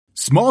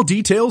Small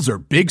details are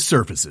big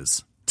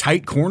surfaces.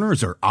 Tight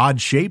corners are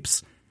odd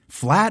shapes.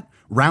 Flat,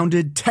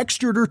 rounded,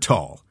 textured, or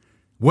tall.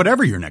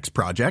 Whatever your next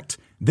project,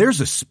 there's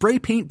a spray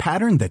paint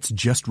pattern that's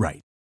just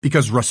right.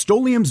 Because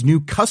Rust-Oleum's new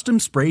Custom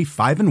Spray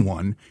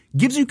 5-in-1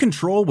 gives you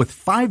control with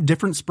 5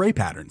 different spray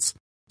patterns.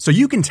 So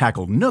you can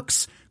tackle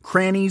nooks,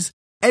 crannies,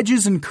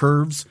 edges, and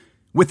curves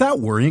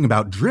without worrying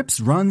about drips,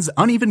 runs,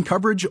 uneven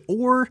coverage,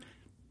 or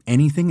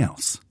anything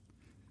else.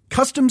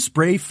 Custom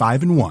Spray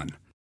 5-in-1.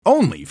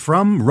 Only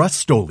from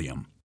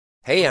Rust-Oleum.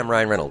 Hey, I'm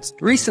Ryan Reynolds.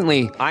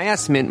 Recently, I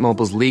asked Mint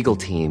Mobile's legal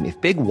team if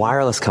big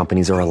wireless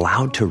companies are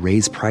allowed to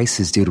raise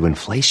prices due to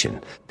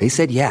inflation. They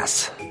said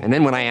yes. And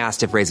then when I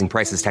asked if raising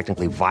prices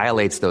technically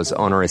violates those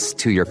onerous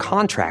 2-year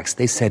contracts,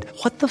 they said,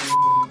 "What the f***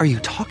 are you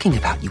talking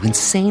about, you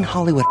insane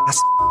Hollywood ass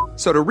f-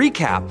 So to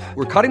recap,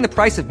 we're cutting the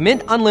price of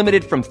Mint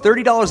Unlimited from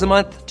 $30 a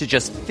month to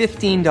just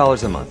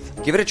 $15 a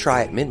month. Give it a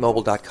try at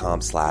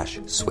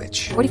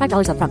mintmobile.com/switch.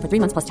 $45 up front for 3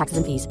 months plus taxes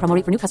and fees. Promo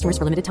rate for new customers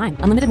for limited time.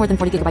 Unlimited more than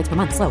 40 gigabytes per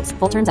month. Slows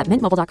full terms at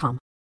mintmobile.com.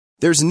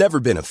 There's never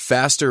been a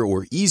faster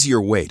or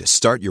easier way to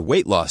start your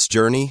weight loss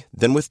journey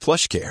than with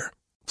PlushCare.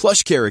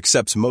 PlushCare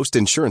accepts most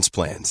insurance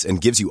plans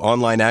and gives you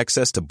online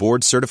access to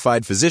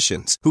board-certified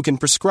physicians who can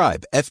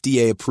prescribe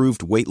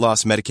FDA-approved weight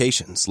loss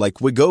medications like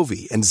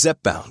Wegovy and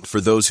Zepbound for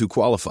those who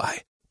qualify.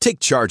 Take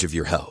charge of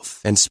your health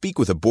and speak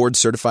with a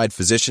board-certified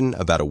physician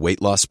about a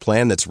weight loss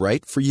plan that's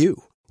right for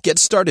you. Get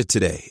started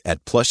today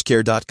at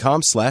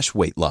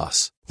plushcare.com/weight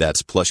loss.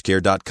 That's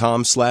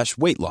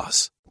plushcare.com/weight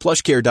loss.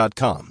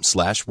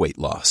 plushcare.com/weight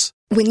loss.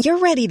 When you're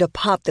ready to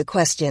pop the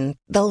question,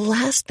 the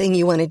last thing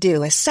you want to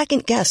do is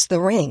second-guess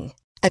the ring.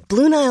 At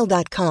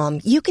BlueNile.com,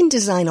 you can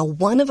design a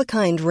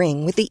one-of-a-kind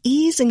ring with the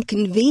ease and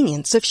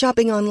convenience of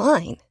shopping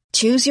online.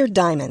 Choose your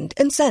diamond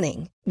and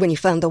setting. When you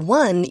find the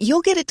one, you'll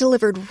get it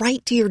delivered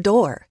right to your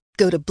door.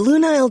 Go to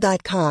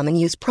BlueNile.com and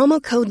use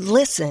promo code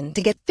LISTEN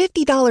to get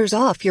 $50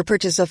 off your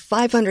purchase of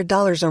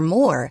 $500 or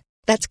more.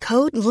 That's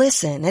code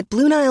LISTEN at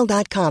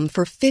BlueNile.com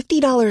for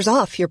 $50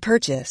 off your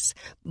purchase.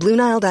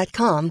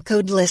 BlueNile.com,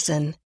 code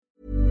LISTEN.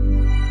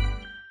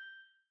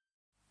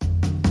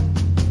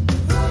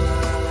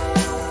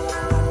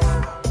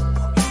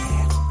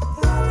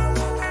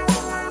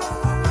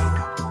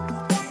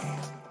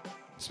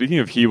 Speaking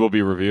of He Will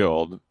Be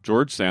Revealed,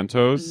 George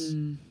Santos,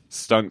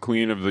 stunt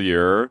queen of the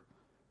year,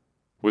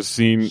 was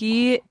seen...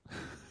 He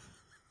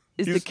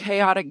is the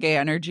chaotic gay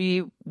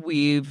energy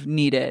we've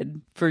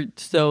needed for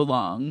so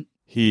long.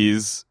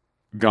 He's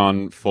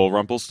gone full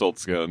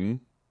Rumpelstiltskin,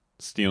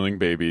 stealing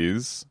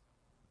babies.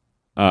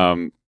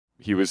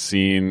 He was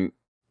seen...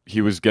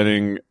 He was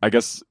getting... I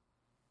guess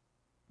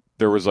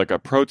there was like a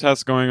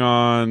protest going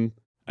on,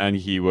 and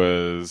he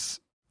was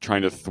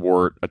trying to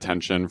thwart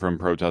attention from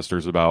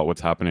protesters about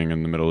what's happening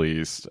in the Middle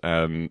East.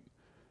 And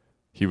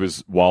he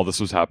was, while this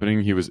was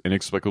happening, he was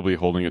inexplicably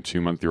holding a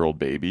 2-month-old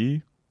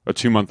baby,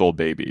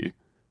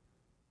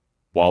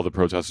 while the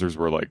protesters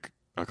were like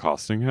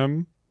accosting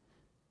him.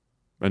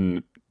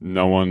 And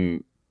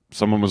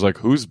someone was like,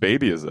 "Whose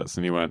baby is this?"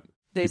 And he went,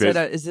 They said,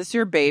 "Is this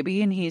your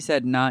baby?" And he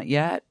said, "Not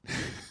yet."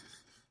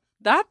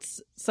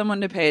 That's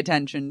someone to pay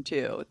attention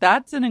to.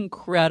 That's an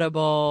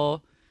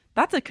incredible,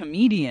 that's a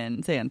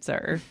comedian's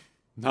answer.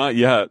 Not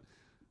yet.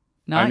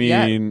 Not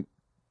yet.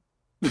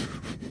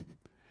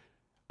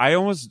 I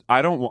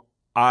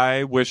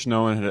wish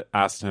no one had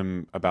asked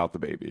him about the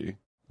baby.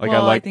 Like,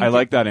 well, I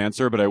like that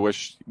answer, but I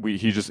wish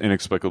he just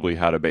inexplicably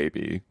had a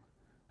baby,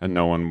 and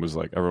everyone was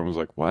like,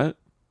 "What?"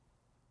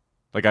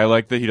 Like, I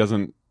like that he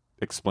doesn't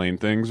explain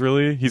things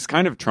really. He's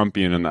kind of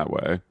Trumpian in that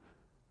way,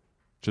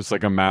 just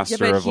like a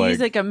master of he's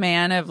like a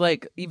man of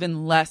like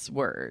even less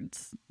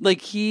words.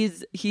 Like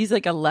he's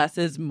like a less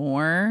is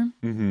more,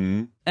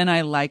 and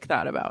I like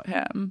that about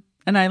him.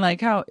 And I like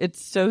how it's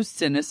so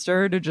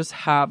sinister to just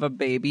have a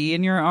baby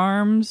in your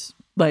arms.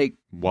 Like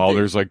while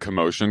there's like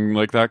commotion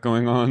like that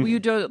going on. You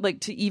don't like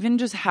to even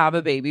just have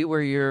a baby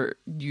where you're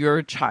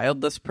a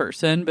childless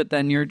person, but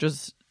then you're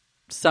just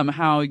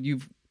somehow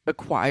you've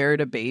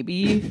acquired a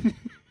baby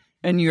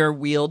and you're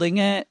wielding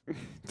it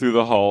through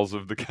the halls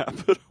of the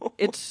Capitol.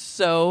 It's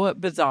so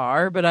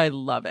bizarre, but I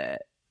love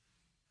it.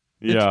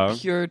 Yeah.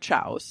 It's pure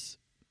Chouse.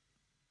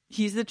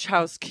 He's the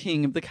Chouse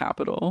king of the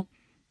Capitol.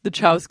 The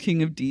Chouse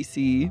king of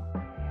DC.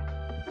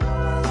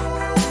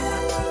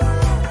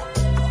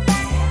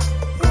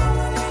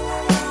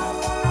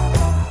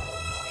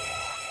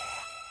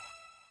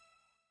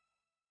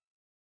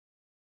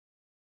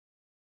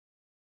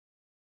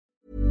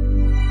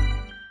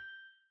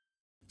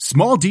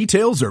 Small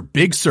details are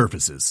big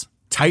surfaces.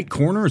 Tight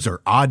corners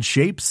are odd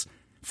shapes.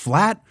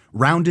 Flat,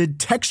 rounded,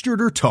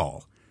 textured, or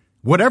tall.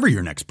 Whatever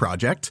your next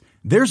project,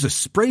 there's a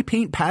spray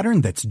paint pattern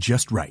that's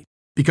just right.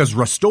 Because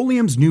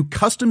Rust-Oleum's new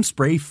Custom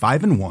Spray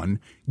 5-in-1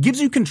 gives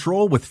you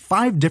control with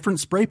 5 different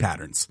spray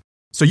patterns.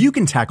 So you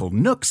can tackle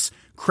nooks,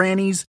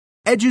 crannies,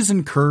 edges,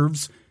 and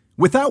curves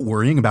without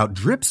worrying about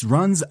drips,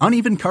 runs,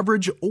 uneven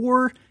coverage,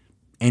 or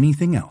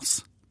anything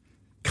else.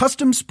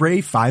 Custom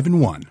Spray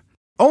 5-in-1.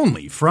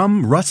 Only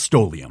from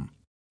Rust-Oleum.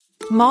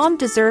 Mom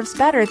deserves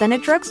better than a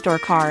drugstore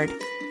card.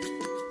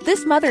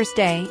 This Mother's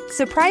Day,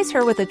 surprise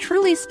her with a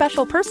truly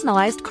special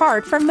personalized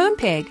card from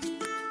Moonpig.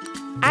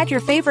 Add your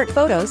favorite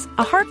photos,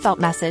 a heartfelt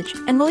message,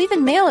 and we'll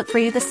even mail it for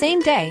you the same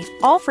day,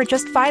 all for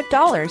just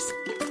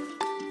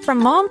 $5. From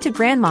mom to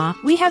grandma,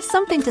 we have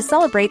something to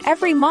celebrate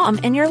every mom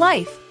in your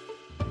life.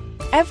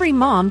 Every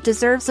mom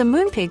deserves a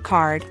Moonpig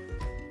card.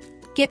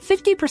 Get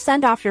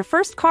 50% off your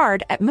first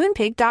card at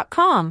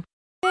Moonpig.com.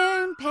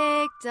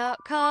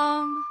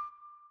 Moonpig.com